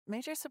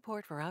Major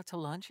support for Out to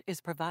Lunch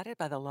is provided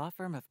by the law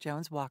firm of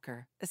Jones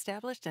Walker,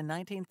 established in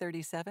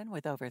 1937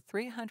 with over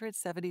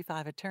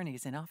 375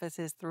 attorneys in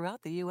offices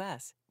throughout the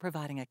U.S.,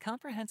 providing a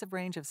comprehensive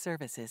range of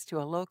services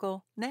to a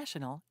local,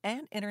 national,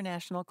 and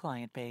international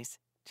client base.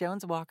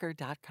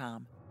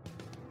 JonesWalker.com.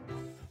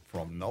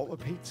 From Nola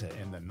Pizza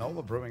in the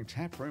Nola Brewing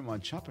Tap Room on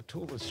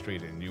Chapatula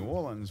Street in New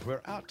Orleans,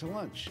 we're out to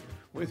lunch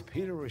with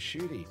Peter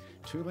Ricchiuti,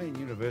 Tulane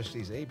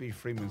University's A.B.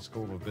 Freeman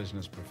School of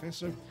Business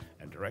professor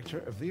and director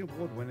of the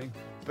award-winning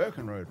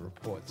Birkenroad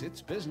Reports.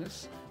 It's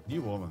business,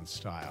 New Orleans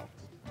style.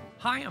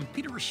 Hi, I'm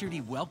Peter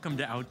Ricchiuti. Welcome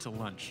to Out to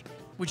Lunch.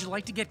 Would you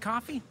like to get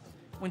coffee?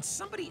 When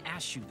somebody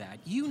asks you that,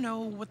 you know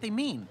what they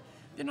mean.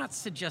 They're not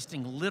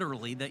suggesting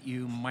literally that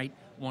you might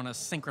want to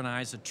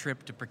synchronize a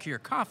trip to procure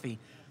coffee.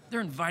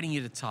 They're inviting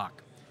you to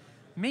talk.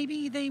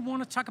 Maybe they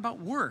want to talk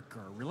about work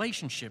or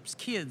relationships,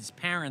 kids,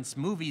 parents,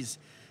 movies,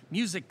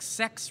 music,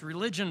 sex,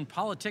 religion,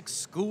 politics,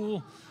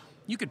 school.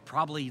 You could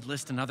probably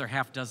list another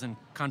half dozen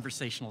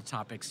conversational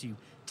topics you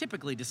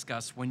typically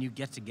discuss when you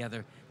get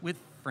together with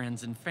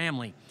friends and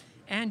family.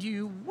 And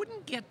you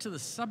wouldn't get to the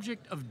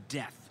subject of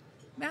death.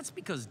 That's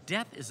because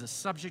death is a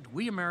subject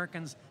we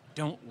Americans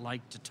don't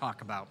like to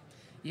talk about.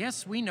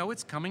 Yes, we know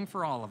it's coming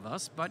for all of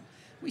us, but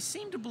we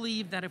seem to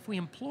believe that if we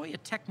employ a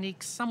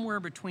technique somewhere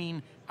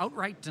between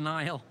outright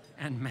denial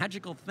and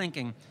magical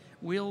thinking,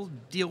 we'll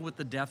deal with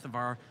the death of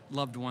our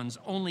loved ones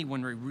only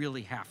when we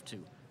really have to,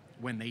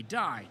 when they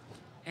die.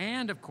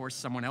 And, of course,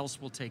 someone else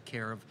will take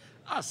care of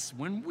us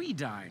when we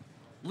die.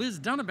 Liz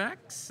Dunnebeck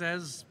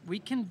says we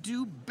can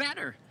do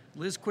better.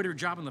 Liz quit her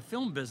job in the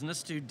film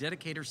business to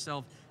dedicate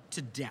herself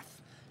to death.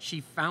 She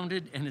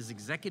founded and is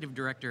executive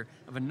director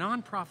of a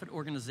nonprofit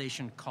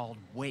organization called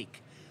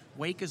WAKE.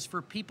 WAKE is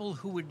for people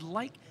who would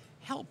like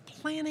help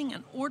planning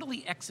an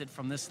orderly exit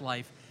from this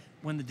life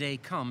when the day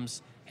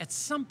comes at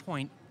some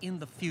point in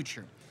the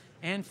future.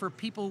 And for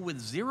people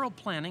with zero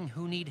planning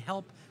who need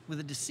help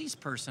with a deceased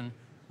person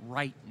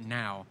right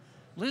now.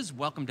 Liz,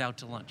 welcomed Out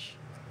to Lunch.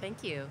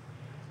 Thank you.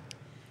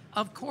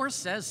 Of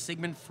course, as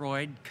Sigmund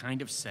Freud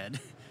kind of said,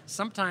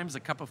 sometimes a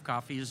cup of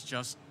coffee is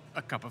just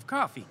a cup of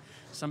coffee.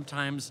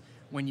 Sometimes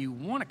when you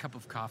want a cup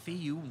of coffee,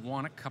 you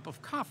want a cup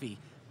of coffee.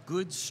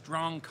 Good,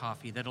 strong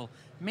coffee that'll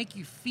make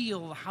you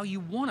feel how you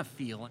want to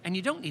feel, and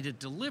you don't need it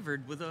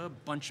delivered with a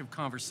bunch of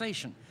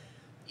conversation.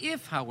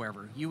 If,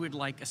 however, you would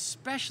like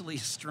especially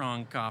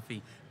strong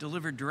coffee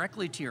delivered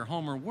directly to your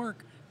home or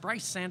work,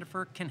 Bryce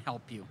Sandifer can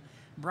help you.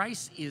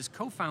 Bryce is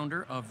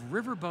co-founder of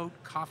Riverboat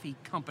Coffee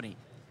Company.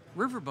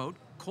 Riverboat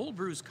cold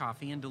brews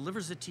coffee and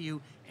delivers it to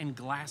you in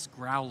glass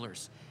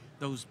growlers.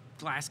 Those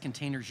glass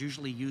containers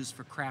usually used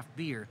for craft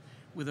beer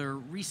with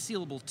a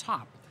resealable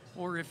top,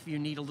 or if you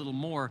need a little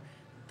more,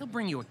 they'll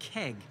bring you a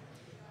keg.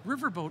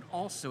 Riverboat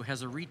also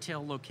has a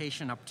retail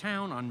location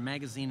uptown on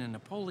Magazine and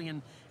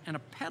Napoleon and a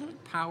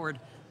pedal-powered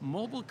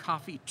mobile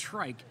coffee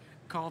trike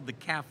called the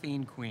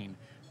Caffeine Queen.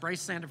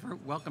 Bryce Sandifer,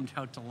 welcome to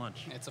Out to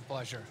Lunch. It's a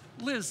pleasure.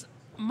 Liz,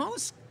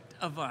 most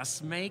of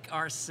us make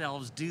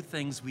ourselves do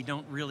things we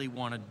don't really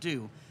want to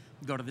do.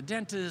 Go to the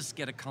dentist,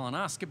 get a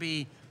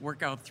colonoscopy,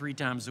 work out 3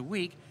 times a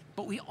week,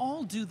 but we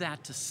all do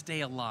that to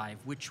stay alive,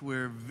 which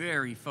we're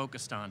very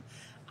focused on.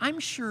 I'm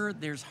sure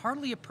there's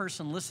hardly a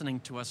person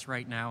listening to us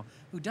right now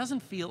who doesn't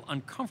feel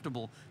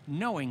uncomfortable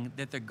knowing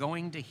that they're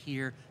going to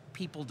hear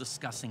people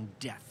discussing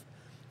death.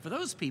 For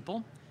those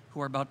people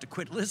who are about to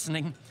quit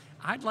listening,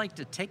 I'd like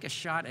to take a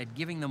shot at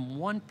giving them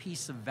one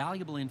piece of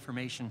valuable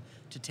information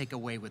to take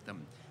away with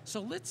them.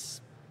 So let's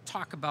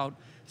talk about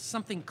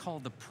something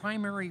called the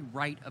primary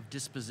right of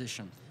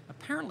disposition.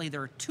 Apparently,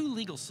 there are 2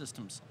 legal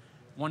systems,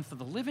 one for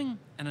the living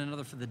and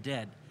another for the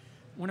dead.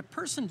 When a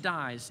person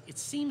dies, it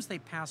seems they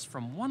pass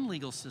from one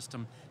legal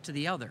system to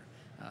the other.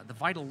 The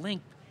vital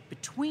link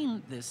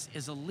between this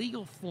is a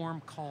legal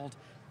form called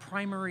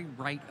primary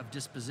right of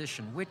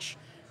disposition, which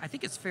I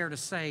think it's fair to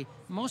say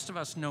most of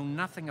us know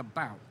nothing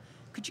about.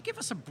 Could you give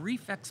us a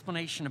brief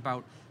explanation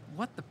about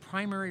what the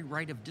primary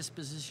right of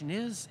disposition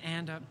is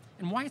and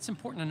why it's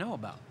important to know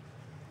about?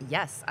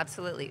 Yes,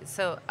 absolutely.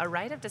 So a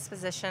right of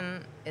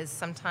disposition is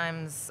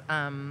sometimes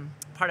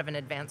part of an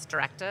advance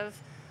directive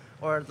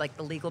or like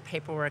the legal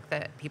paperwork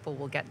that people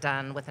will get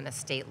done with an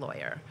estate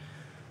lawyer.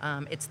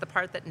 It's the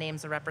part that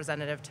names a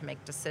representative to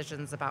make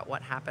decisions about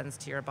what happens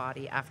to your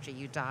body after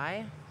you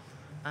die,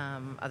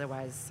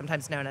 otherwise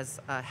sometimes known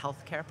as a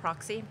healthcare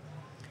proxy.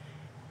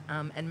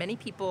 And many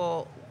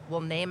people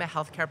will name a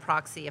healthcare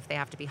proxy if they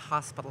have to be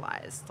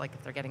hospitalized, like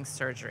if they're getting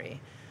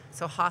surgery.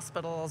 So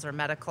hospitals or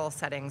medical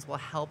settings will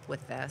help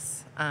with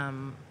this.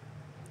 And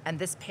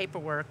this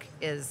paperwork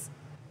is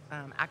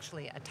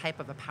actually a type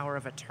of a power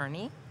of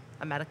attorney,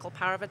 a medical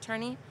power of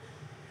attorney.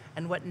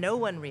 And what no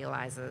one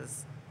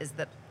realizes is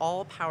that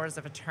all powers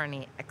of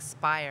attorney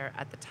expire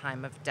at the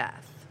time of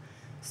death.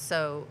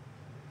 So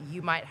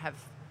you might have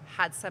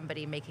had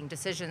somebody making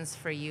decisions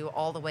for you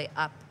all the way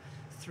up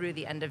through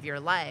the end of your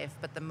life,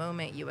 but the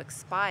moment you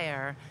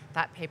expire,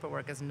 that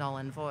paperwork is null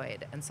and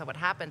void. And so what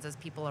happens is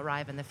people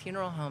arrive in the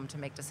funeral home to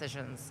make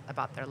decisions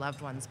about their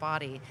loved one's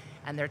body,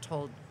 and they're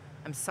told,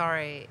 I'm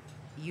sorry,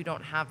 you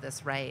don't have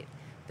this right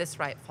this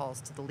right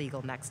falls to the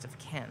legal next of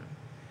kin.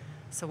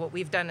 So what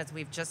we've done is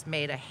we've just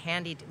made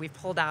we've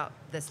pulled out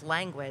this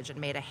language and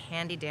made a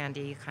handy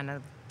dandy kind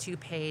of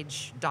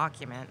 2-page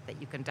document that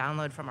you can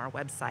download from our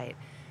website,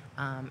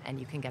 and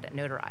you can get it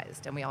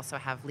notarized. And we also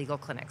have legal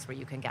clinics where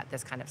you can get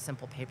this kind of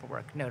simple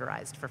paperwork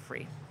notarized for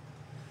free.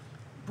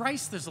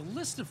 Bryce, there's a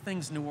list of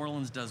things New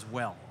Orleans does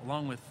well,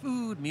 along with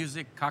food,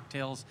 music,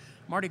 cocktails,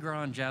 Mardi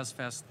Gras and Jazz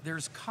Fest.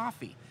 There's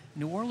coffee.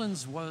 New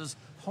Orleans was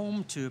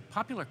home to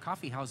popular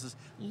coffee houses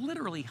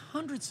literally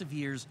hundreds of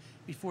years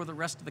before the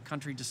rest of the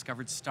country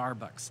discovered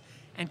Starbucks.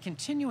 And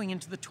continuing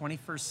into the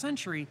 21st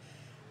century,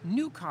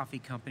 new coffee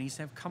companies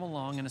have come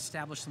along and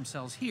established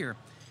themselves here.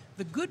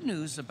 The good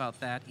news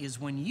about that is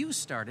when you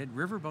started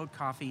Riverboat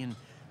Coffee in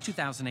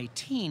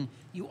 2018,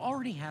 you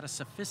already had a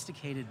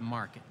sophisticated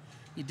market.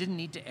 You didn't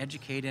need to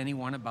educate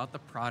anyone about the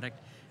product,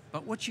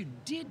 but what you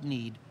did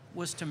need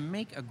was to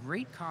make a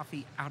great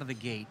coffee out of the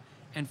gate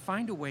and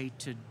find a way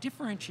to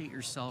differentiate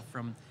yourself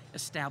from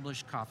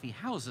established coffee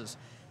houses.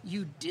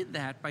 You did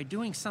that by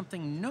doing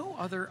something no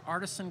other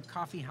artisan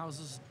coffee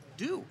houses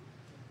do: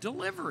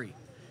 delivery.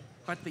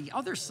 But the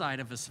other side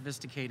of a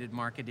sophisticated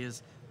market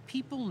is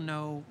people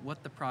know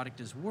what the product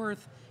is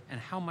worth and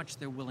how much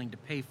they're willing to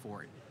pay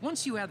for it.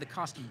 Once you add the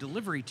cost of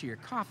delivery to your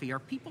coffee, are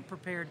people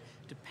prepared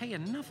to pay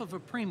enough of a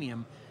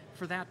premium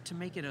for that to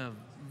make it a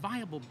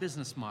viable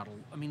business model,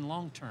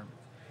 long term?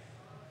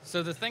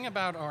 So the thing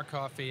about our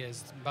coffee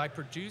is by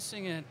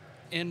producing it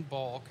in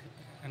bulk,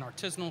 in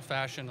artisanal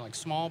fashion, like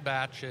small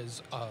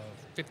batches of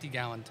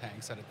 50-gallon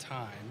tanks at a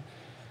time,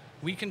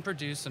 we can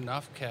produce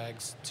enough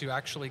kegs to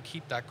actually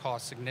keep that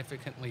cost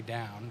significantly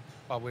down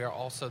while we are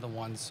also the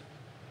ones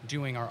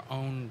doing our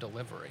own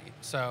delivery.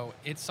 So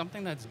it's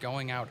something that's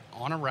going out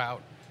on a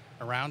route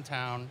around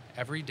town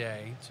every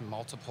day to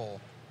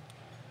multiple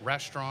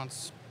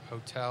restaurants,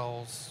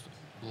 hotels,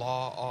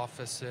 law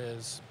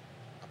offices,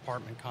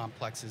 apartment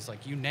complexes,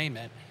 like you name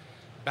it,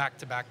 back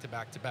to back to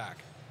back to back.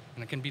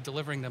 And it can be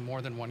delivering them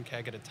more than one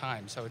keg at a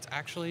time. So it's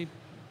actually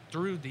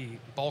through the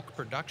bulk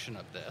production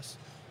of this,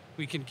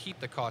 we can keep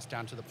the cost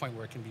down to the point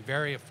where it can be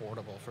very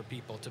affordable for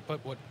people to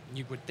put what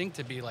you would think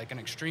to be like an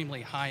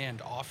extremely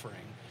high-end offering.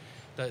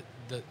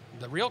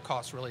 The real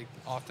cost really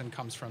often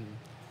comes from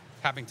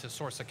having to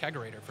source a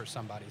kegerator for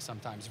somebody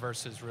sometimes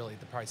versus really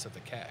the price of the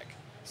keg.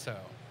 So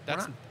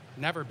that's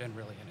never been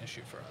really an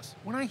issue for us.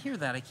 When I hear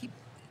that, I keep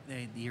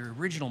the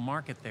original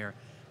market there,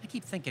 I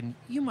keep thinking,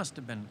 you must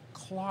have been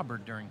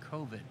clobbered during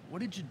COVID. What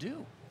did you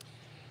do?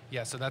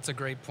 Yeah, so that's a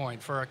great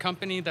point. For a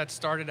company that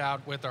started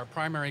out with our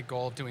primary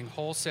goal of doing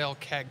wholesale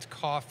kegged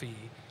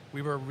coffee,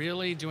 we were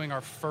really doing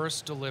our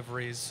first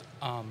deliveries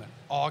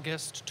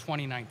August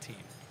 2019.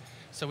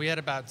 So we had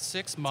about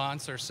 6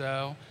 months or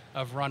so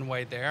of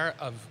runway there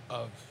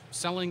of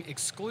selling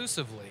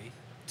exclusively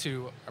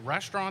to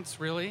restaurants,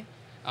 really,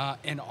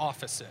 and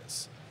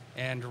offices.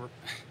 And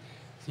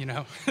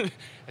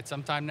at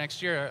some time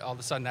next year, all of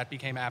a sudden that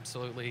became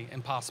absolutely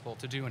impossible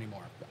to do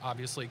anymore.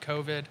 Obviously,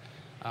 COVID,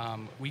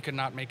 we could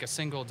not make a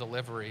single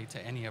delivery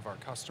to any of our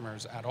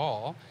customers at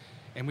all.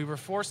 And we were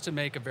forced to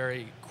make a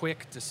very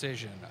quick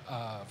decision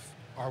of,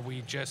 are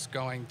we just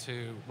going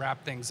to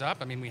wrap things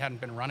up? We hadn't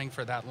been running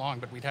for that long,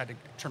 but we'd had a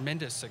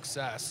tremendous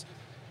success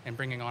in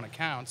bringing on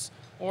accounts.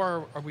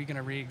 Or are we going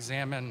to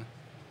re-examine,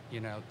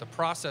 the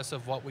process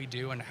of what we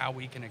do and how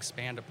we can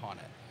expand upon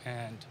it?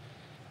 And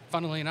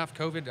funnily enough,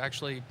 COVID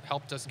actually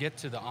helped us get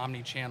to the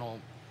omni-channel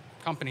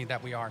company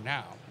that we are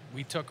now.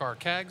 We took our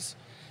kegs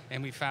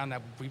and we found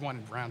that we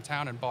went around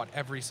town and bought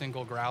every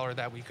single growler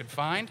that we could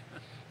find.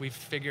 We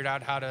figured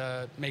out how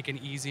to make an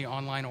easy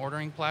online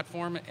ordering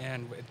platform,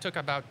 and it took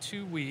about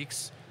 2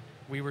 weeks.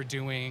 We were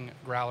doing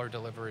growler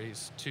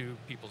deliveries to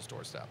people's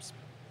doorsteps.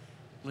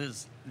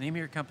 Liz, the name of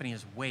your company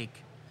is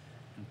Wake,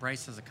 and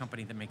Bryce is a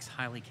company that makes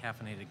highly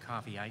caffeinated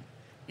coffee.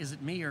 Is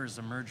it me, or is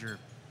a merger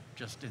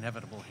just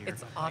inevitable here?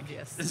 It's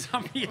obvious. It's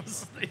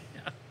obvious.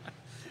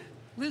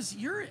 Liz,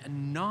 you're a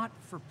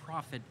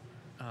not-for-profit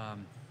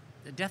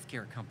death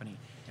care company.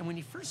 And when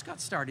you first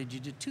got started, you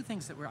did two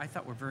things that I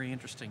thought were very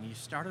interesting. You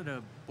started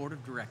a board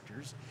of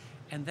directors,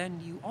 and then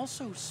you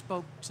also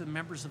spoke to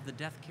members of the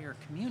death care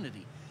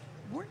community.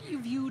 Weren't you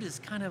viewed as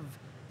kind of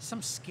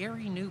some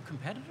scary new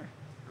competitor?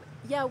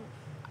 Yeah,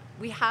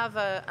 we have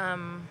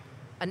a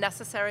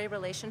necessary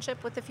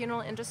relationship with the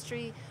funeral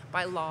industry.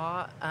 By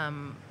law,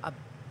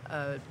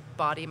 a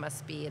body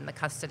must be in the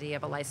custody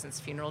of a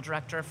licensed funeral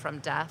director from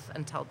death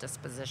until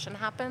disposition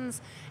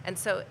happens. And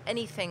so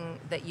anything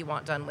that you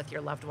want done with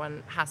your loved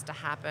one has to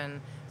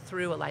happen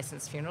through a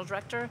licensed funeral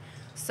director.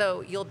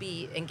 So you'll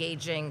be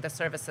engaging the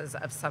services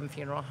of some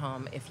funeral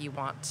home if you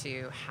want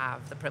to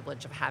have the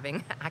privilege of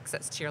having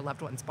access to your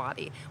loved one's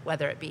body,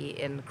 whether it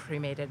be in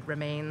cremated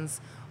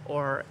remains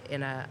or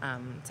in a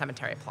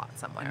cemetery plot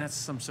somewhere. And that's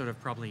some sort of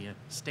probably a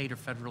state or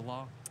federal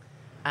law?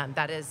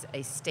 That is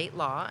a state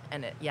law,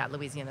 and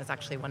Louisiana is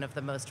actually one of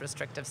the most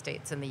restrictive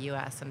states in the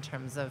U.S. in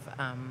terms of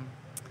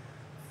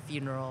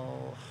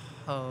funeral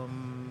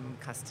home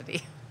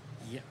custody.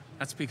 Yeah,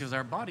 that's because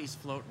our bodies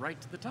float right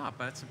to the top.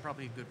 That's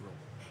probably a good rule.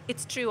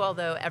 It's true,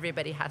 although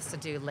everybody has to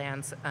do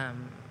land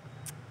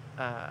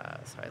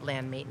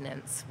land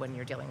maintenance when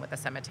you're dealing with a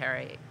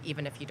cemetery,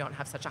 even if you don't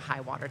have such a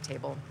high water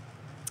table.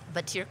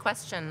 But to your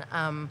question,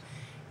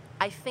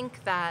 I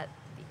think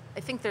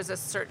there's a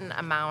certain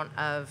amount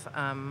of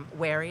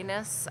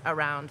wariness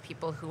around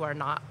people who are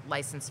not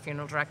licensed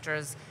funeral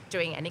directors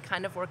doing any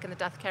kind of work in the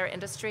death care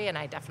industry, and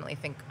I definitely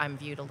think I'm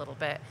viewed a little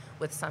bit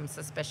with some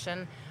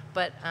suspicion.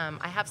 But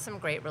I have some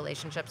great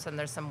relationships, and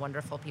there's some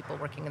wonderful people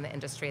working in the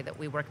industry that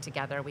we work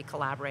together. We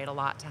collaborate a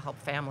lot to help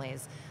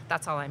families.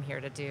 That's all I'm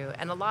here to do.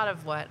 And a lot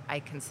of what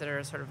I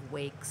consider sort of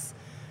WAKE's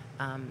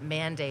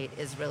mandate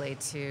is really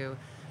to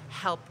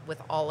help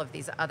with all of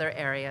these other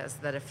areas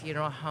that a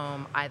funeral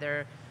home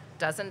either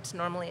doesn't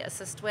normally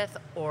assist with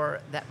or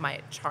that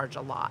might charge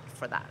a lot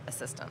for that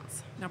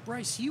assistance. Now,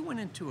 Bryce, you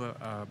went into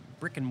a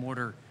brick and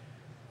mortar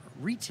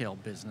retail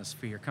business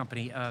for your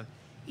company.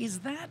 Is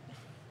that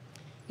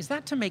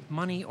to make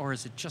money, or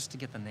is it just to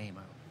get the name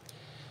out?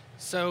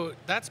 So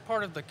that's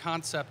part of the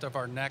concept of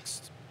our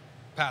next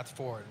path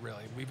forward,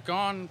 really. We've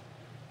gone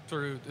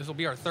through, this will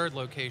be our third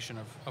location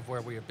of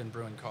where we have been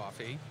brewing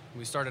coffee.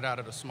 We started out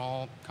at a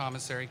small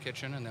commissary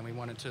kitchen, and then we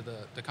went into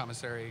the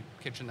commissary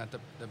kitchen that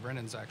the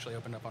Brennans actually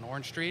opened up on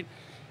Orange Street,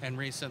 and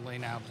recently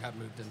now have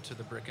moved into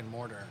the brick and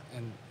mortar.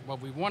 And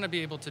what we want to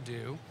be able to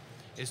do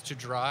is to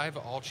drive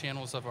all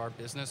channels of our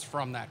business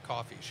from that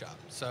coffee shop.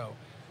 So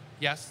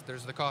yes,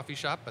 there's the coffee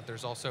shop, but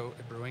there's also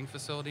a brewing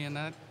facility in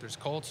that. There's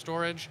cold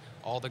storage.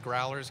 All the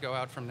growlers go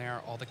out from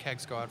there. All the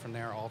kegs go out from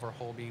there. All of our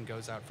whole bean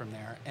goes out from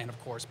there. And of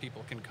course,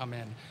 people can come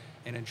in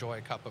and enjoy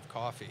a cup of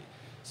coffee.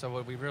 So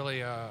what we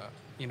really, are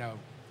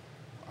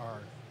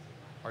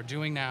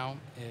doing now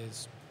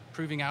is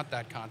proving out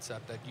that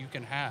concept that you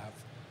can have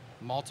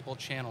multiple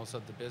channels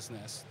of the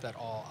business that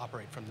all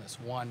operate from this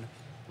one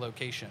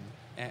location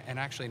and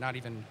actually not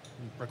even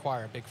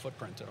require a big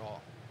footprint at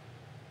all.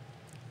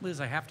 Liz,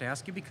 I have to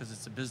ask you because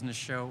it's a business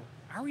show.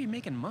 How are you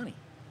making money?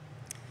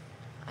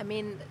 I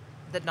mean,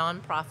 the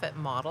nonprofit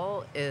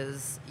model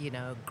is,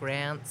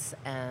 grants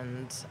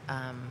and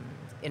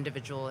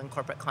individual and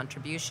corporate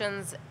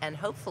contributions, and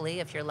hopefully,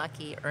 if you're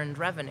lucky, earned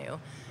revenue.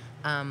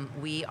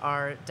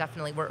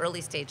 We're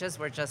early stages.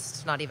 We're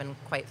just not even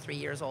quite 3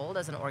 years old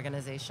as an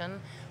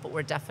organization, but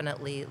we're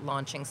definitely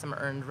launching some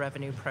earned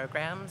revenue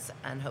programs,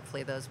 and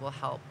hopefully those will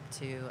help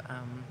to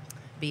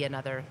be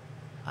another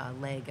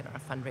leg in our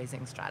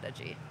fundraising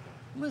strategy.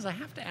 Liz, I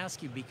have to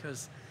ask you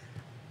because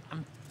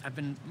I've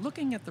been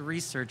looking at the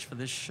research for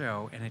this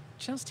show, and it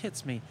just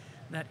hits me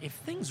that if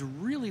things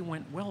really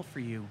went well for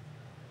you,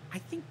 I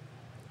think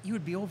you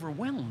would be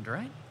overwhelmed,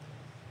 right?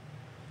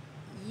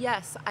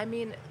 Yes, I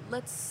mean,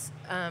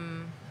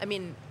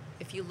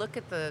 if you look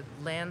at the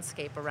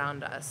landscape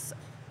around us,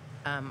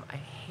 I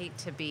hate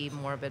to be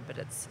morbid, but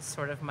it's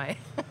sort of my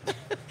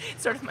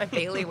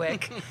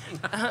bailiwick.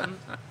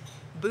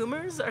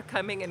 Boomers are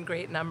coming in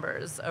great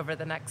numbers over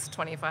the next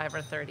 25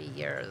 or 30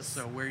 years.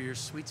 So where's your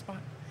sweet spot?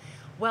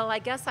 Well, I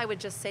guess I would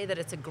just say that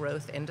it's a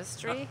growth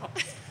industry.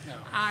 No.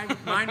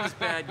 Mine was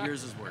bad,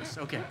 yours is worse.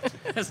 Okay.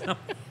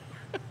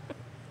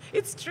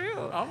 It's true.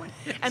 Oh,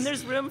 it is. And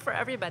there's room for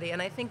everybody.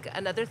 And I think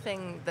another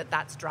thing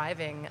that's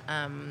driving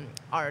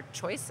are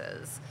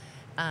choices.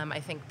 I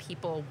think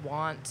people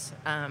want...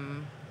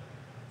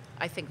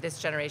 I think this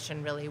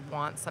generation really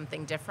wants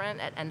something different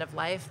at end of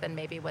life than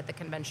maybe what the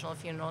conventional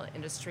funeral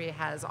industry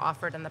has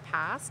offered in the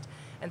past.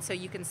 And so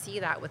you can see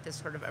that with this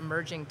sort of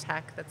emerging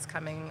tech that's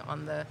coming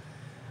on the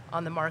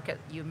market.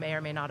 You may or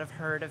may not have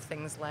heard of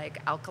things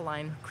like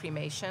alkaline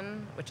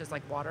cremation, which is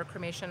like water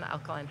cremation.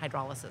 Alkaline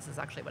hydrolysis is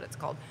actually what it's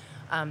called.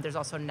 There's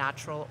also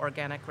natural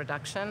organic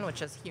reduction,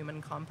 which is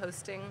human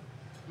composting.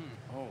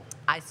 Oh.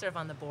 I serve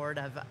on the board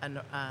of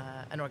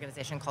an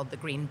organization called the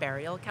Green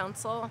Burial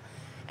Council.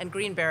 And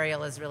green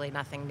burial is really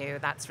nothing new.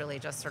 That's really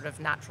just sort of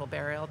natural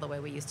burial, the way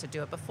we used to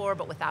do it before,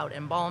 but without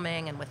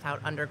embalming and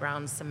without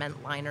underground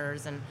cement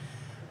liners and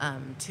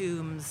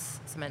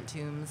cement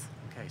tombs.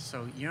 Okay,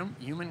 so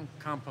human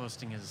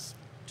composting is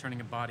turning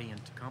a body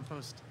into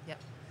compost? Yep.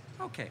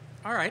 Okay,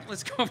 all right,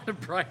 let's go over to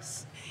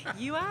Bryce.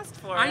 You asked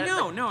for it. I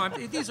know,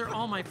 these are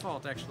all my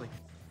fault, actually.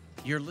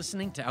 You're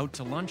listening to Out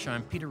to Lunch.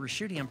 I'm Peter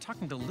Raschuti. I'm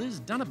talking to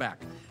Liz Dunneback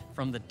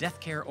from the death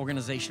care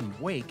organization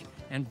WAKE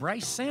and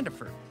Bryce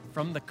Sandiford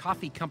from the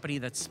coffee company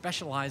that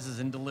specializes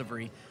in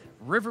delivery,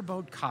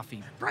 Riverboat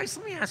Coffee. Bryce,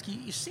 let me ask you,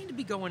 you seem to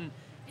be going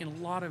in a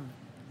lot of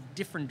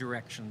different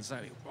directions,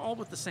 all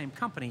with the same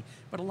company,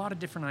 but a lot of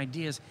different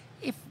ideas.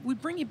 If we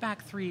bring you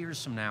back 3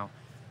 years from now,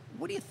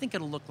 what do you think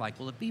it'll look like?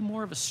 Will it be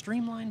more of a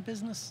streamlined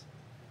business?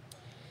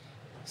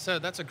 So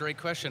that's a great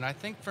question. I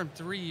think from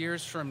 3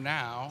 years from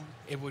now,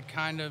 it would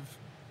kind of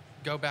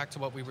go back to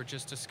what we were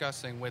just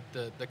discussing with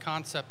the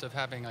concept of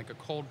having like a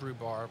cold brew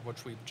bar,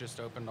 which we've just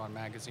opened on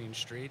Magazine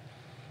Street,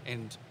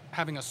 and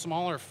having a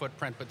smaller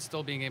footprint, but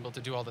still being able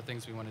to do all the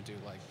things we want to do,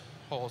 like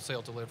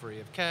wholesale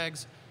delivery of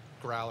kegs,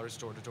 growlers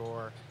door to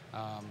door,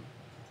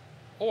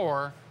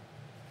 or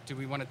do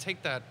we want to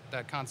take that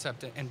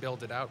concept and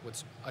build it out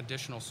with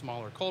additional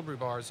smaller cold brew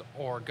bars,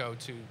 or go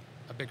to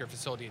a bigger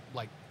facility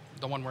like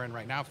the one we're in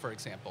right now, for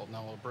example,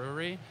 NOLA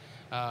Brewery,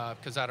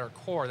 because at our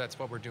core, that's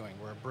what we're doing.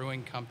 We're a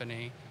brewing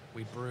company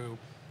We brew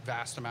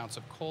vast amounts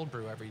of cold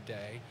brew every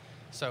day.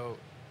 So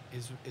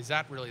is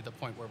that really the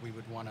point where we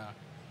would want to,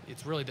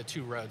 it's really the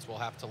two roads we'll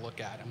have to look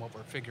at, and what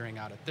we're figuring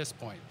out at this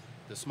point,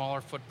 the smaller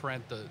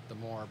footprint, the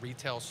more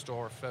retail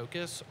store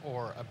focus,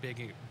 or a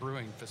big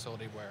brewing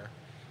facility where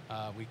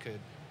we could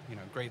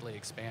greatly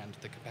expand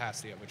the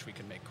capacity at which we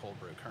can make cold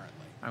brew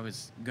currently. I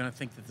was going to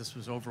think that this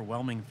was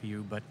overwhelming for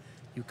you, but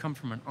you come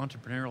from an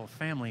entrepreneurial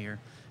family.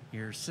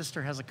 Your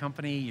sister has a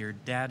company. Your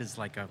dad is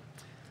like a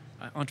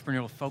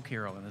entrepreneurial folk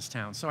hero in this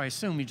town. So I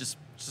assume you just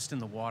in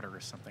the water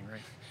or something,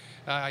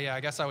 right? Yeah, I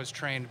guess I was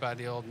trained by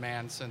the old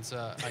man since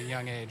a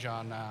young age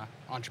on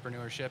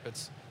entrepreneurship.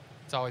 It's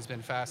always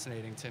been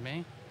fascinating to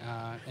me.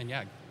 And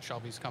yeah,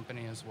 Shelby's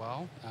company as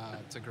well.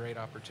 It's a great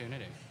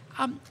opportunity.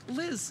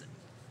 Liz,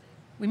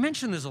 we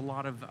mentioned there's a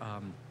lot of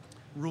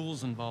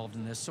rules involved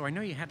in this, so I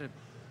know you had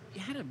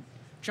to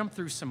jump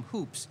through some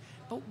hoops.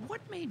 But what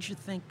made you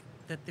think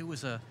that there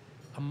was a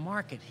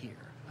market here?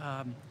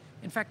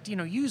 In fact,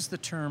 use the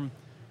term,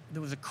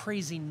 there was a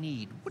crazy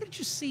need. What did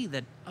you see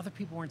that other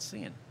people weren't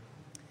seeing?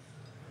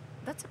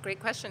 That's a great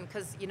question,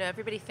 because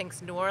everybody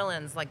thinks New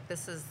Orleans, like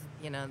this is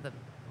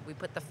we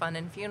put the fun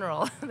in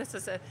funeral. This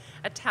is a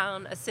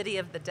town, a city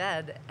of the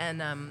dead,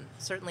 and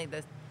certainly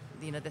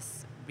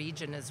this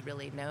region is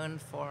really known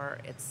for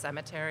its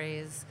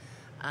cemeteries,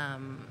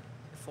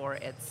 for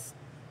its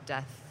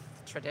death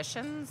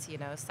traditions,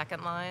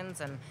 second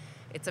lines, and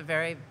it's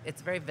very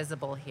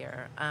visible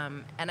here.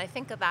 And I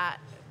think that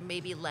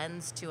maybe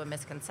lends to a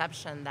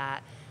misconception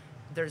that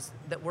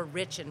we're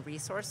rich in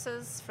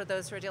resources for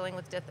those who are dealing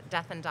with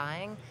death and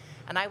dying.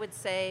 And I would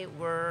say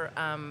we're,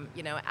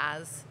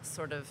 as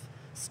sort of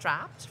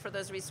strapped for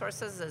those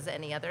resources as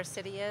any other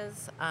city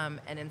is,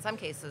 and in some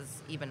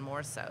cases even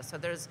more so. So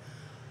there's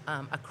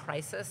a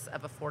crisis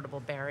of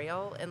affordable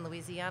burial in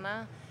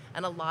Louisiana,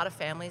 and a lot of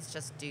families,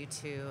 just due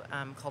to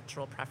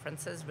cultural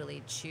preferences,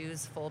 really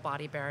choose full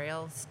body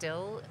burial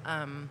still.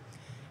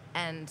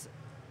 And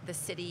the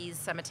city's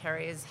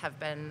cemeteries have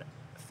been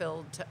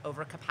filled to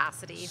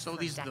overcapacity so for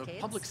these decades. are the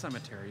public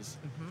cemeteries,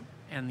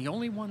 and the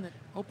only one that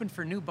opened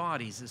for new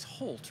bodies is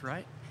Holt,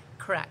 right?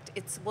 Correct.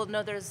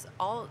 No, there's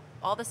all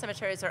the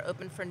cemeteries are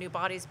open for new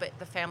bodies, but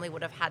the family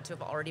would have had to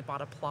have already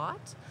bought a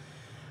plot.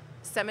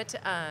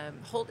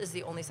 Holt is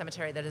the only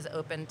cemetery that is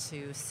open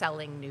to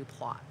selling new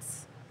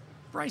plots.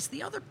 Bryce,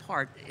 the other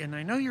part, and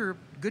I know you're a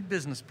good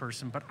business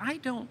person, but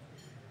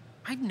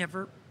I've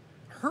never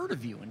heard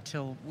of you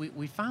until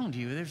we found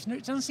you. There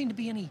doesn't seem to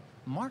be any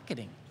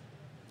marketing.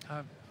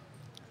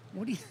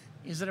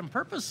 Is it on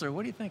purpose, or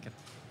what are you thinking?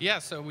 Yeah,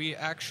 so we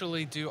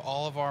actually do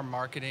all of our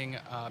marketing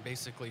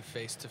basically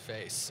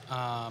face-to-face.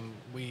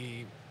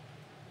 We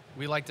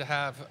like to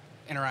have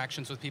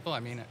interactions with people. I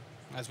mean,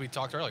 as we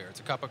talked earlier, it's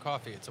a cup of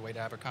coffee. It's a way to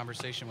have a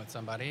conversation with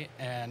somebody.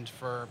 And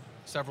for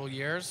several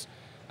years,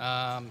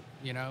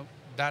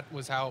 that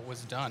was how it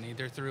was done,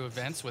 either through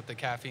events with the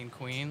Caffeine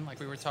Queen, like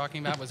we were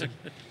talking about, was a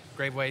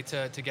great way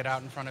to get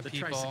out in front of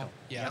people. Tricycle.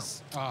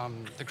 Yes. Yeah.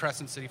 The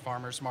Crescent City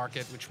Farmers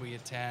Market, which we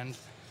attend.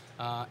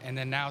 And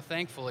then now,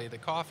 thankfully, the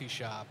coffee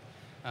shop,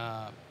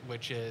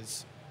 which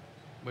is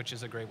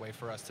a great way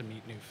for us to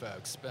meet new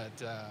folks. But,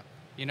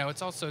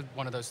 it's also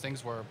one of those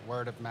things where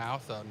word of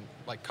mouth,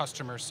 like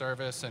customer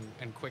service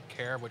and quick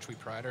care, which we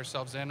pride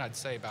ourselves in. I'd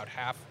say about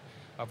half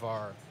of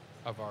our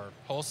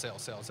wholesale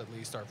sales, at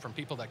least, are from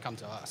people that come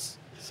to us.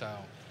 So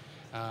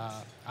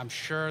I'm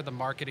sure the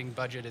marketing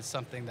budget is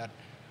something that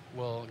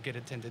will get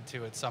attended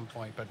to at some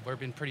point, but we've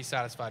been pretty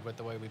satisfied with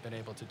the way we've been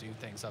able to do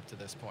things up to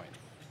this point.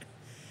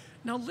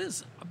 Now,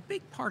 Liz, a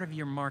big part of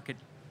your market,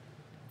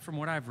 from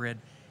what I've read,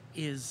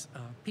 is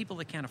people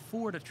that can't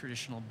afford a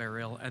traditional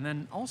burial, and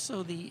then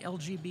also the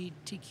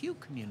LGBTQ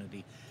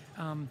community.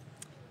 I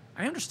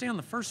understand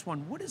the first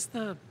one. What is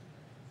the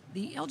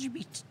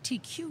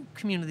LGBTQ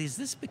community? Is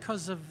this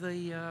because of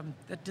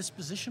that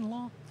disposition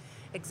law?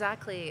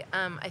 Exactly.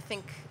 I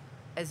think,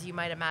 as you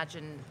might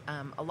imagine,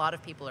 a lot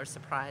of people are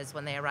surprised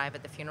when they arrive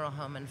at the funeral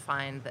home and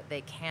find that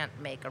they can't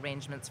make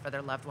arrangements for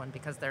their loved one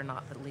because they're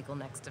not the legal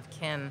next of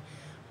kin.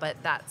 But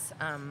that's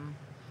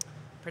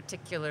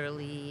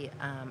particularly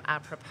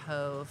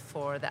apropos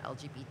for the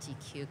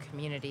LGBTQ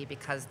community,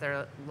 because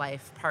their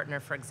life partner,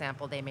 for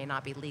example, they may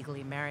not be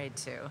legally married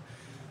to.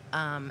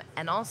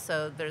 And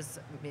also, there's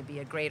maybe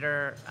a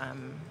greater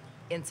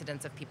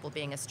incidence of people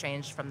being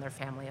estranged from their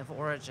family of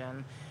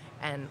origin.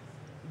 And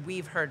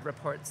we've heard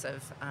reports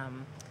of,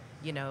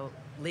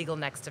 legal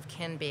next of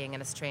kin being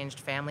an estranged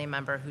family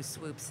member who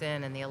swoops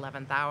in the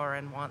 11th hour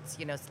and wants,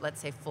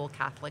 let's say, full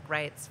Catholic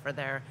rites for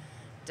their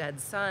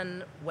dead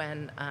son,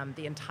 when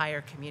the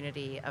entire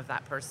community of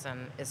that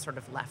person is sort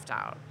of left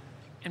out.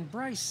 And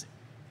Bryce,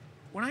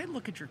 when I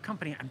look at your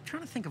company, I'm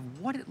trying to think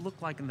of what it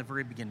looked like in the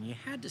very beginning. You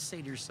had to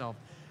say to yourself,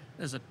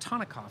 there's a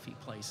ton of coffee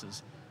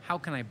places. How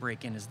can I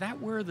break in? Is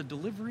that where the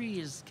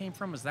delivery came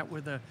from? Is that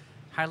where the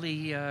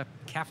highly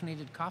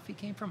caffeinated coffee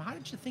came from? How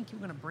did you think you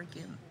were going to break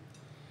in?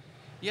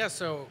 Yeah,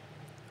 so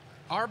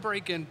our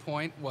break-in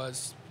point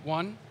was,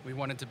 one, we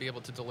wanted to be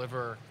able to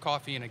deliver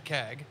coffee in a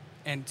keg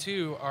And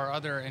two, our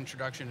other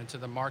introduction into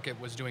the market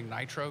was doing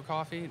nitro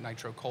coffee,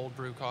 nitro cold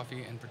brew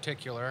coffee in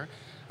particular,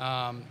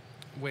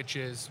 which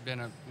has been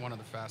one of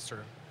the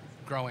faster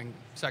growing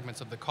segments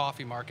of the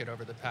coffee market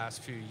over the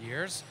past few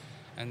years.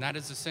 And that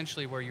is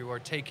essentially where you are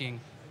taking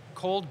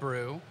cold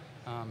brew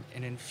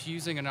and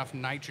infusing enough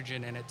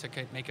nitrogen in it to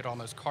make it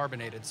almost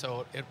carbonated.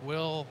 So it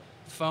will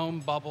foam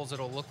bubbles.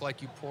 It'll look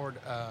like you poured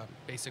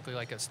basically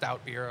like a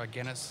stout beer, a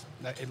Guinness.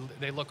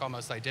 They look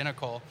almost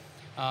identical.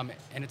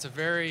 And it's a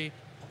very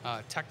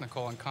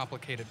technical and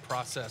complicated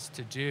process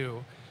to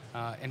do.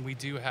 And we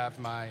do have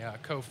my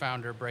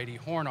co-founder, Brady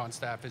Horn, on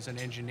staff as an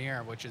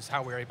engineer, which is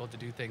how we're able to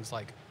do things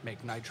like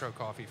make nitro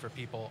coffee for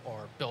people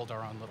or build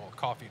our own little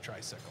coffee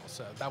tricycle.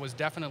 So that was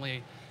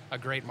definitely a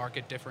great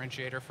market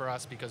differentiator for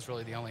us, because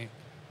really the only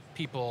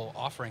people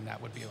offering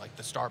that would be like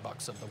the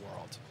Starbucks of the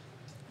world.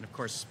 And of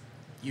course,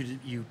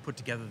 you put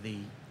together the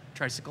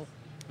tricycle?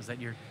 Was that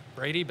your...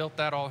 Brady built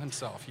that all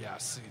himself,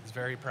 yes. He's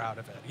very proud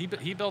of it.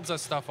 He builds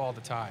us stuff all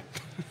the time.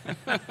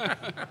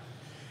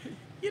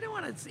 You know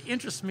what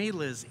interests me,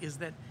 Liz, is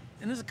that,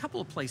 and there's a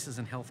couple of places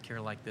in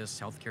healthcare like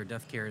this, healthcare,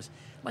 death cares,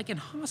 like in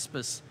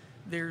hospice,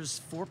 there's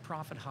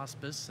for-profit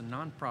hospice and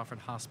non-profit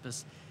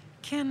hospice.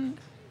 Can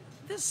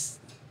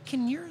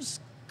yours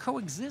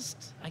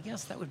coexist? I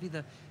guess that would be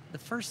the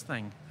first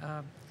thing.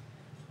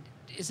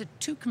 Is it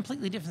two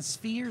completely different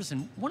spheres?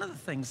 And one of the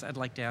things I'd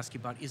like to ask you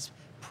about is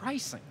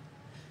pricing.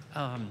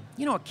 A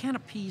can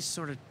of peas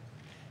sort of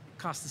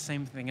costs the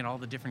same thing at all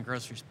the different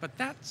groceries, but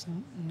that's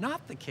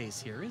not the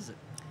case here, is it?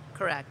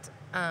 Correct.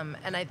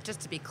 And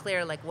just to be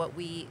clear, like what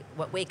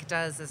Wake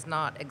does is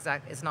not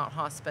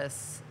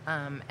hospice,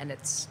 and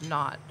it's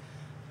not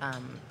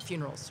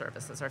funeral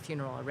services or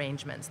funeral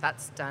arrangements.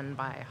 That's done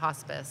by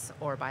hospice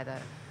or by the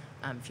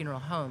funeral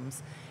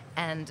homes.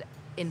 And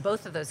in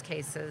both of those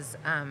cases,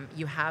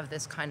 you have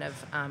this kind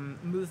of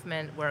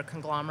movement where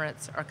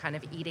conglomerates are kind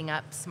of eating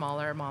up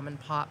smaller mom and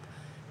pop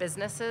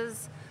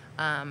businesses,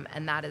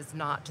 and that is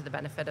not to the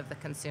benefit of the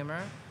consumer.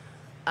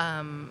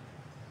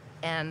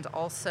 And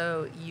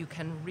also, you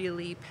can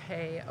really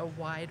pay a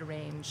wide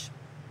range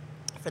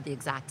for the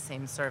exact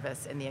same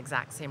service in the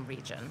exact same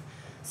region.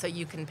 So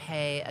you can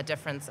pay a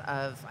difference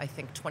of, I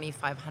think,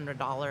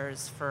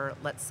 $2,500 for,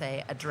 let's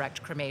say, a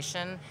direct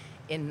cremation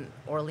in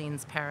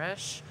Orleans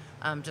Parish,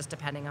 just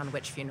depending on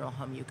which funeral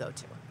home you go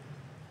to.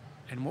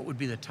 And what would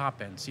be the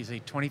top end? So you say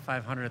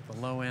 $2,500 at the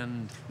low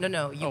end?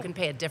 No, you can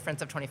pay a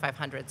difference of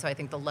 $2,500. So I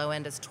think the low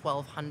end is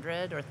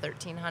 $1,200 or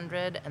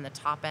 $1,300, and the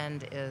top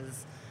end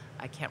is,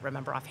 I can't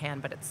remember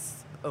offhand, but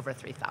it's over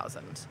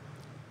 $3,000.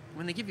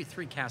 When they give you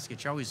 3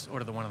 caskets, you always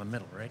order the one in the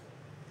middle, right?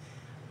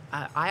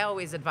 I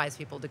always advise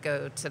people to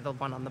go to the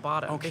one on the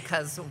bottom,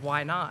 because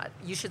why not?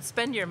 You should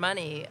spend your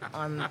money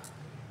on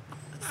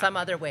some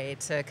other way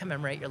to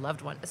commemorate your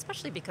loved one,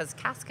 especially because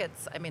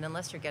caskets, I mean,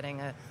 unless you're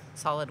getting a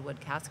solid wood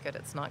casket,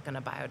 it's not going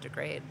to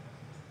biodegrade.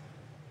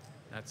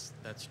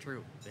 That's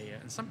true.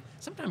 And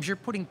sometimes you're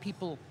putting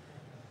people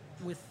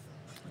with,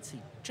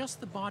 just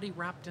the body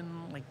wrapped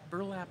in like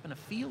burlap in a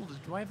field.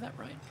 Do I have that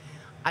right?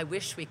 I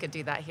wish we could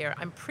do that here.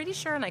 I'm pretty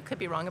sure, and I could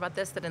be wrong about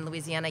this, that in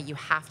Louisiana you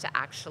have to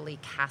actually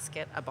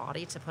casket a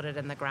body to put it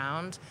in the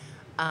ground.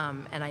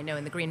 And I know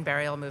in the Green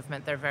Burial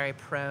movement, they're very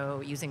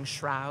pro using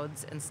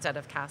shrouds instead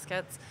of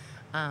caskets.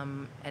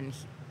 And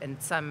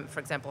some, for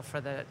example, for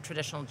the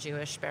traditional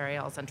Jewish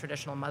burials and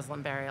traditional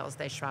Muslim burials,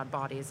 they shroud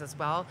bodies as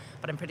well.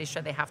 But I'm pretty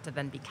sure they have to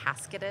then be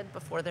casketed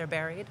before they're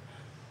buried.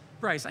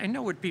 Bryce, I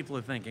know what people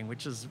are thinking,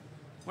 which is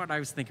what I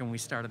was thinking when we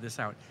started this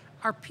out.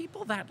 Are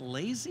people that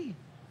lazy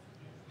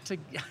to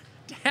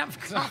have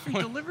coffee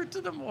delivered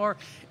to them? Or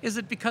is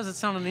it because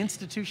it's on an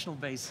institutional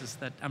basis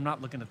that I'm not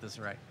looking at this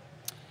right?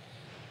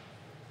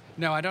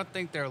 No, I don't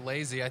think they're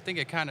lazy. I think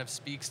it kind of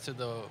speaks to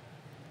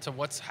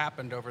what's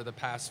happened over the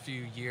past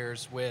few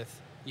years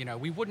with,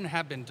 we wouldn't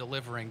have been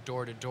delivering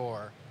door to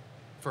door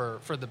for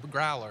the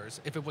growlers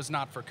if it was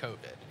not for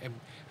COVID. And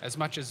as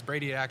much as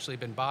Brady had actually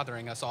been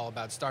bothering us all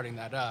about starting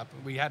that up,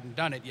 we hadn't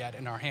done it yet,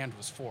 and our hand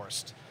was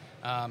forced.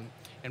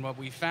 And what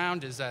we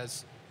found is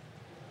as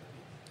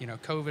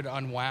COVID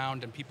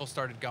unwound and people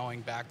started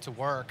going back to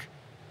work,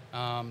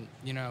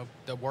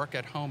 the work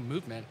at home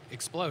movement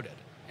exploded.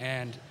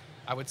 And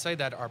I would say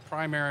that our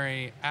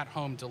primary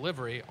at-home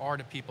delivery are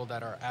to people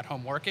that are at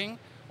home working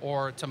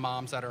or to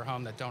moms that are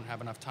home that don't have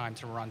enough time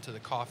to run to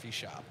the coffee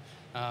shop.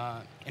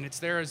 And it's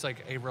there as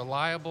like a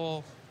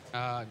reliable,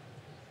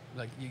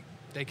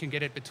 they can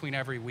get it between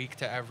every week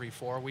to every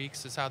 4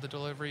 weeks is how the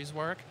deliveries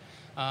work,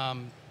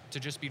 to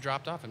just be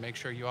dropped off and make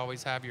sure you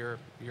always have your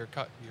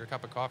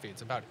cup of coffee.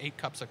 It's about 8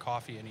 cups of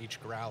coffee in each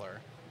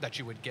growler that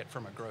you would get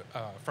from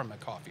a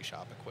coffee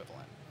shop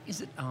equivalent.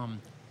 Is it,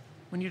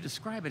 when you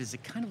describe it, is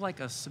it kind of like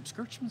a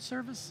subscription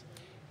service?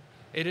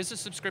 It is a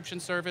subscription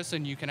service,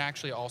 and you can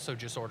actually also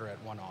just order it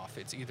one-off.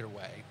 It's either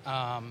way.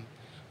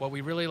 What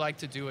we really like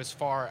to do as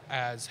far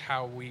as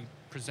how we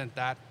present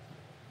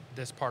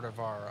this part of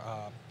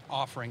our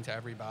offering to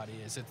everybody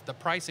is the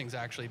pricing's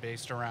actually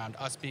based around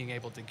us being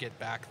able to get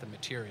back the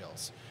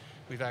materials.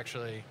 We've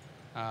actually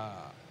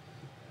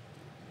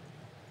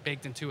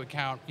baked into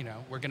account,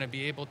 we're going to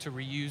be able to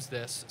reuse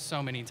this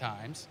so many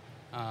times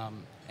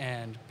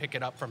and pick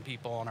it up from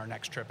people on our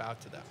next trip out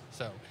to them.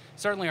 So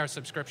certainly our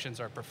subscriptions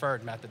are a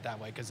preferred method that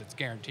way because it's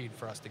guaranteed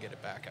for us to get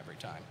it back every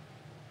time.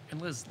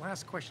 And Liz,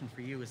 last question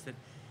for you is that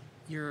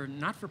you're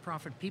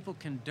not-for-profit. People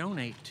can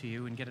donate to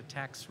you and get a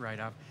tax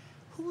write-off.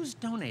 Who's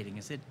donating?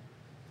 Is it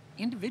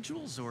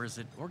individuals or is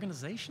it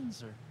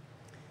organizations? Or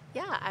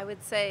Yeah, I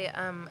would say,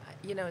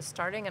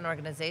 starting an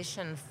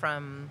organization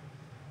from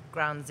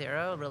ground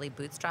zero, really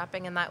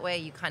bootstrapping in that way,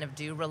 you kind of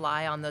do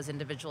rely on those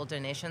individual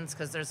donations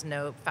because there's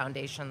no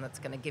foundation that's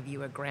going to give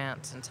you a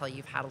grant until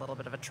you've had a little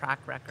bit of a track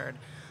record.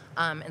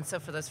 And so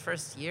for those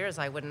first years,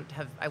 I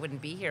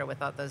wouldn't be here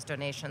without those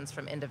donations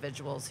from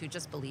individuals who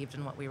just believed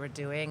in what we were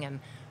doing and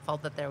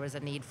felt that there was a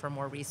need for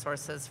more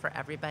resources for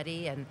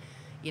everybody and,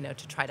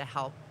 to try to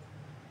help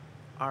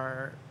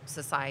our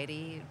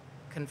society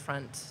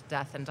confront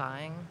death and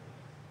dying.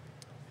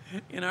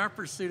 In our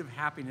pursuit of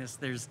happiness,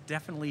 there's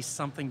definitely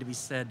something to be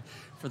said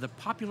for the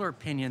popular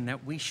opinion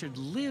that we should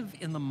live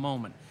in the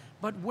moment.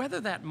 But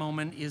whether that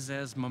moment is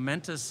as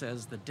momentous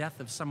as the death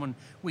of someone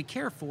we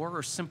care for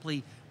or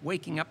simply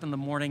waking up in the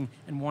morning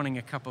and wanting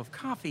a cup of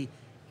coffee,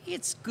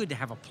 it's good to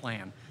have a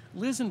plan.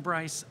 Liz and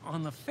Bryce,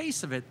 on the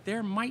face of it,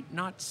 there might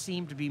not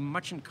seem to be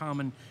much in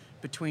common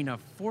between a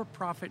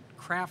for-profit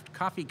craft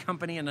coffee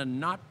company and a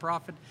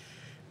not-profit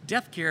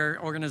death care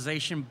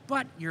organization,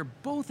 but you're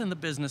both in the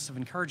business of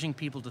encouraging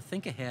people to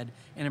think ahead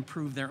and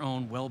improve their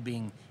own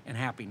well-being and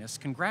happiness.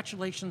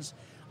 Congratulations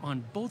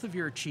on both of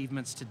your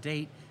achievements to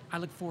date. I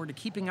look forward to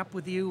keeping up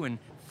with you and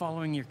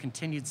following your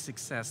continued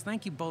success.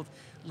 Thank you both,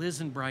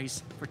 Liz and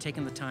Bryce, for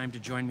taking the time to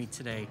join me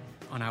today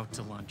on Out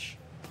to Lunch.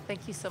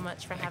 Thank you so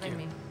much for having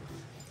me.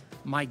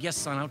 My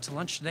guests on Out to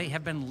Lunch today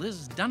have been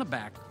Liz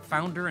Dunneback,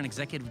 founder and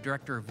executive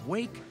director of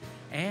Wake,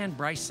 and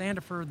Bryce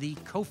Sandifer, the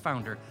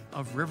co-founder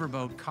of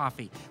Riverboat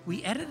Coffee.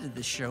 We edited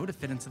this show to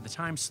fit into the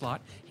time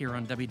slot here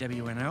on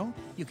WWNO.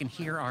 You can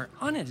hear our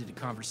unedited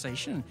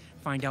conversation and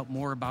find out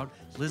more about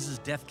Liz's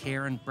death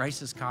care and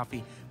Bryce's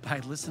coffee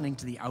by listening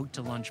to the Out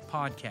to Lunch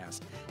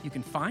podcast. You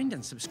can find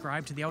and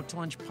subscribe to the Out to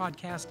Lunch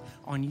podcast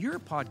on your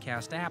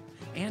podcast app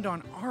and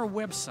on our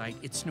website,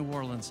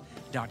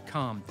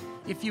 itsneworleans.com.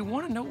 If you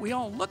want to know what we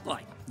all look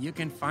like, you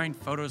can find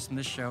photos from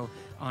this show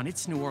on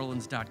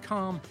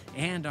itsneworleans.com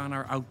and on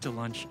our Out to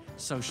Lunch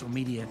social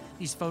media.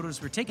 These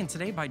photos were taken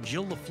today by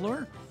Jill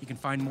LaFleur. You can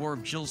find more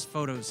of Jill's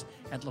photos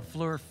at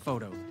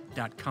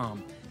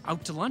lafleurphoto.com.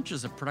 Out to Lunch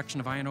is a production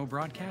of INO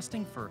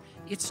Broadcasting for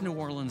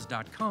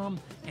itsneworleans.com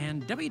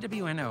and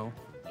WWNO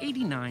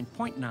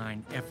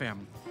 89.9 FM.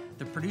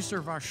 The producer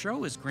of our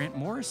show is Grant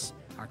Morris.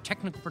 Our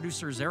technical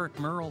producer is Eric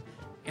Merle.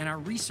 And our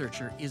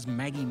researcher is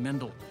Maggie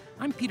Mendel.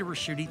 I'm Peter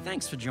Raschuti.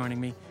 Thanks for joining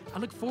me. I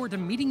look forward to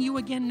meeting you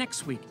again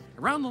next week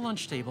around the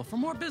lunch table for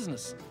more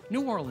business,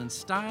 New Orleans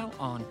style,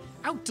 on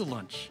Out to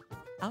Lunch.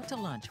 Out to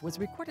Lunch was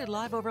recorded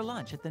live over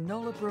lunch at the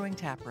NOLA Brewing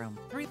Tap Room,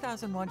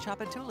 3001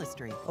 Chapatula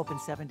Street, open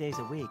 7 days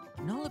a week.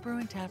 NOLA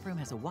Brewing Tap Room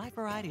has a wide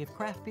variety of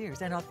craft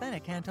beers and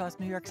authentic hand-tossed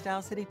New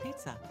York-style city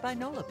pizza by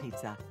NOLA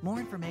Pizza. More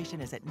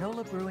information is at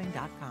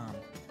nolabrewing.com.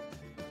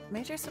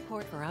 Major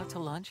support for Out to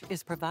Lunch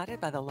is provided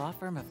by the law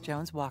firm of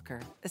Jones Walker,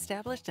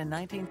 established in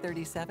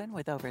 1937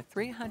 with over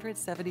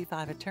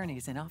 375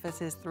 attorneys in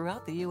offices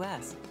throughout the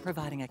U.S.,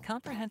 providing a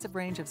comprehensive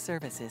range of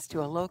services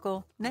to a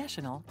local,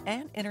 national,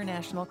 and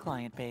international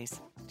client base.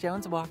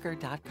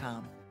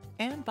 JonesWalker.com.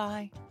 And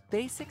by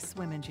Basics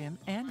Swim and Gym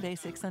and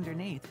Basics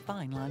Underneath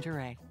Fine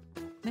Lingerie.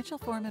 Mitchell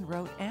Foreman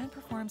wrote and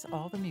performs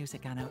all the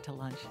music on Out to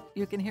Lunch.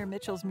 You can hear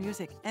Mitchell's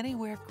music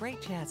anywhere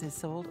great jazz is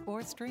sold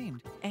or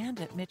streamed, and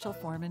at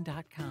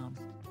mitchellforeman.com.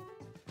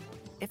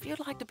 If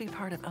you'd like to be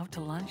part of Out to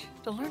Lunch,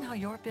 to learn how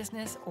your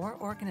business or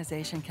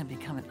organization can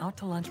become an Out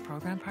to Lunch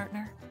program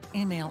partner,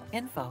 email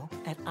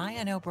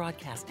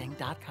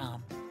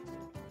info@inobroadcasting.com.